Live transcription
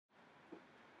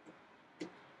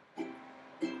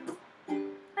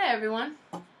Hi everyone,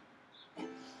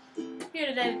 here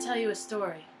today to tell you a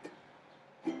story.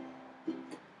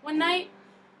 One night,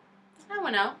 I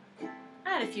went out, I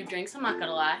had a few drinks, I'm not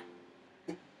gonna lie,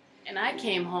 and I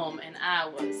came home and I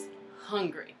was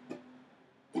hungry.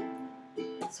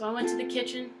 So I went to the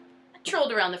kitchen, I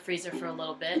trolled around the freezer for a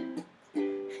little bit,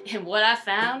 and what I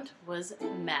found was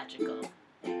magical.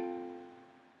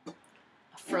 A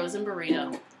frozen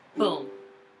burrito. Boom.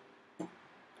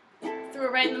 Threw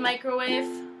it right in the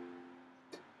microwave.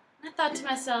 I thought to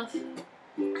myself,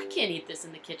 I can't eat this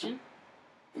in the kitchen.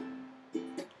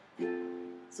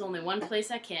 There's only one place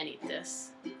I can eat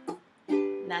this,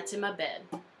 and that's in my bed.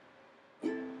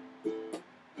 The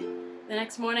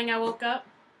next morning I woke up,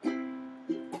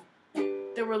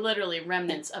 there were literally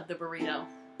remnants of the burrito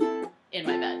in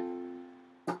my bed.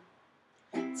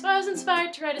 So I was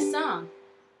inspired to write a song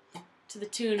to the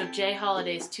tune of Jay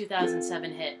Holiday's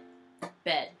 2007 hit,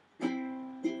 Bed.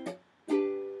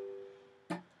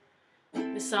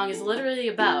 This song is literally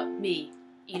about me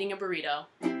eating a burrito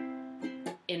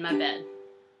in my bed.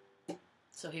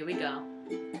 So here we go.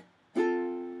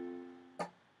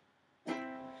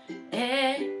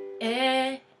 Eh,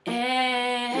 eh,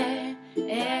 eh, eh,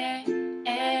 eh,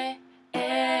 eh,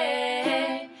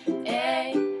 eh,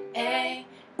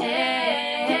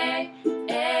 eh,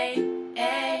 eh,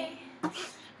 eh.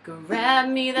 Grab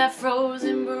me that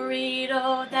frozen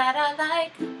burrito that I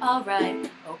like.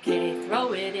 Alright, okay,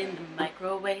 throw it in the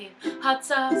microwave. Hot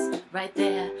sauce right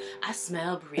there. I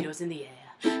smell burritos in the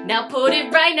air. Now put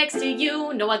it right next to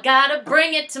you. No, I gotta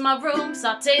bring it to my room.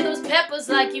 Saute those peppers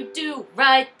like you do.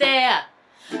 Right there.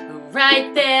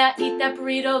 Right there. Eat that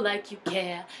burrito like you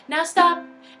care. Now stop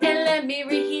and let me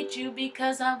reheat you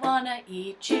because I wanna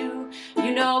eat you.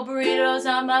 You know burritos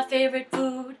are my favorite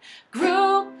food.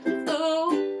 Groove,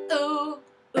 ooh, ooh,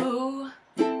 ooh.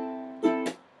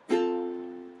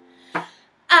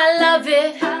 I love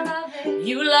it.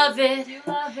 You love it.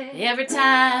 Every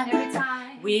time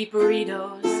we eat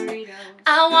burritos.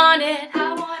 I want it.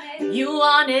 You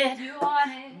want it.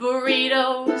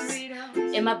 Burritos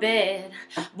in my bed.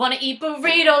 Wanna eat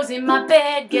burritos in my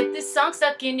bed. Get this song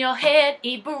stuck in your head.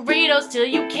 Eat burritos till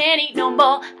you can't eat no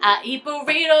more. I eat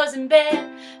burritos in bed.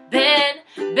 Bed,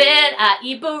 bed. I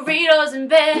eat burritos in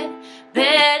bed.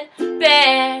 Bed,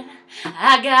 bed.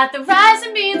 I got the rice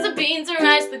and beans and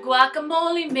rice. The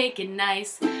guacamole make it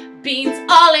nice. Beans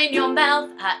all in your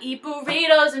mouth. I eat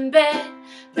burritos in bed.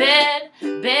 Bed,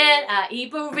 bed. I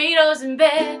eat burritos in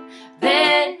bed.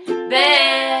 Bed,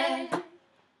 bed.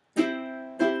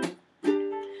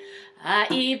 I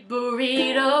eat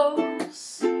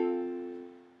burritos.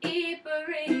 Eat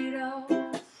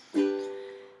burritos.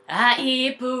 I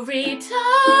eat burritos.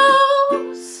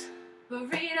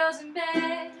 Burritos in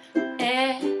bed.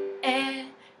 Eh, eh,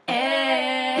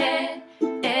 eh,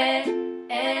 eh,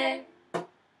 eh.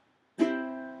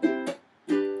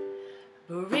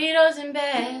 Burritos in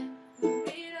bed.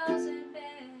 Burritos in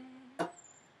bed.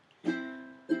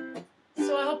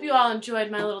 So I hope you all enjoyed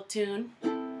my little tune.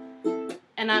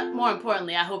 And more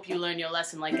importantly, I hope you learned your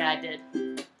lesson like I did.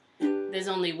 There's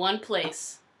only one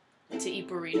place to eat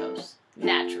burritos,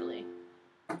 naturally.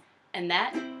 And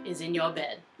that is in your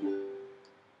bed.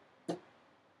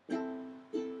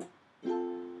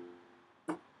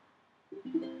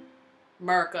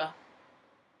 Merca.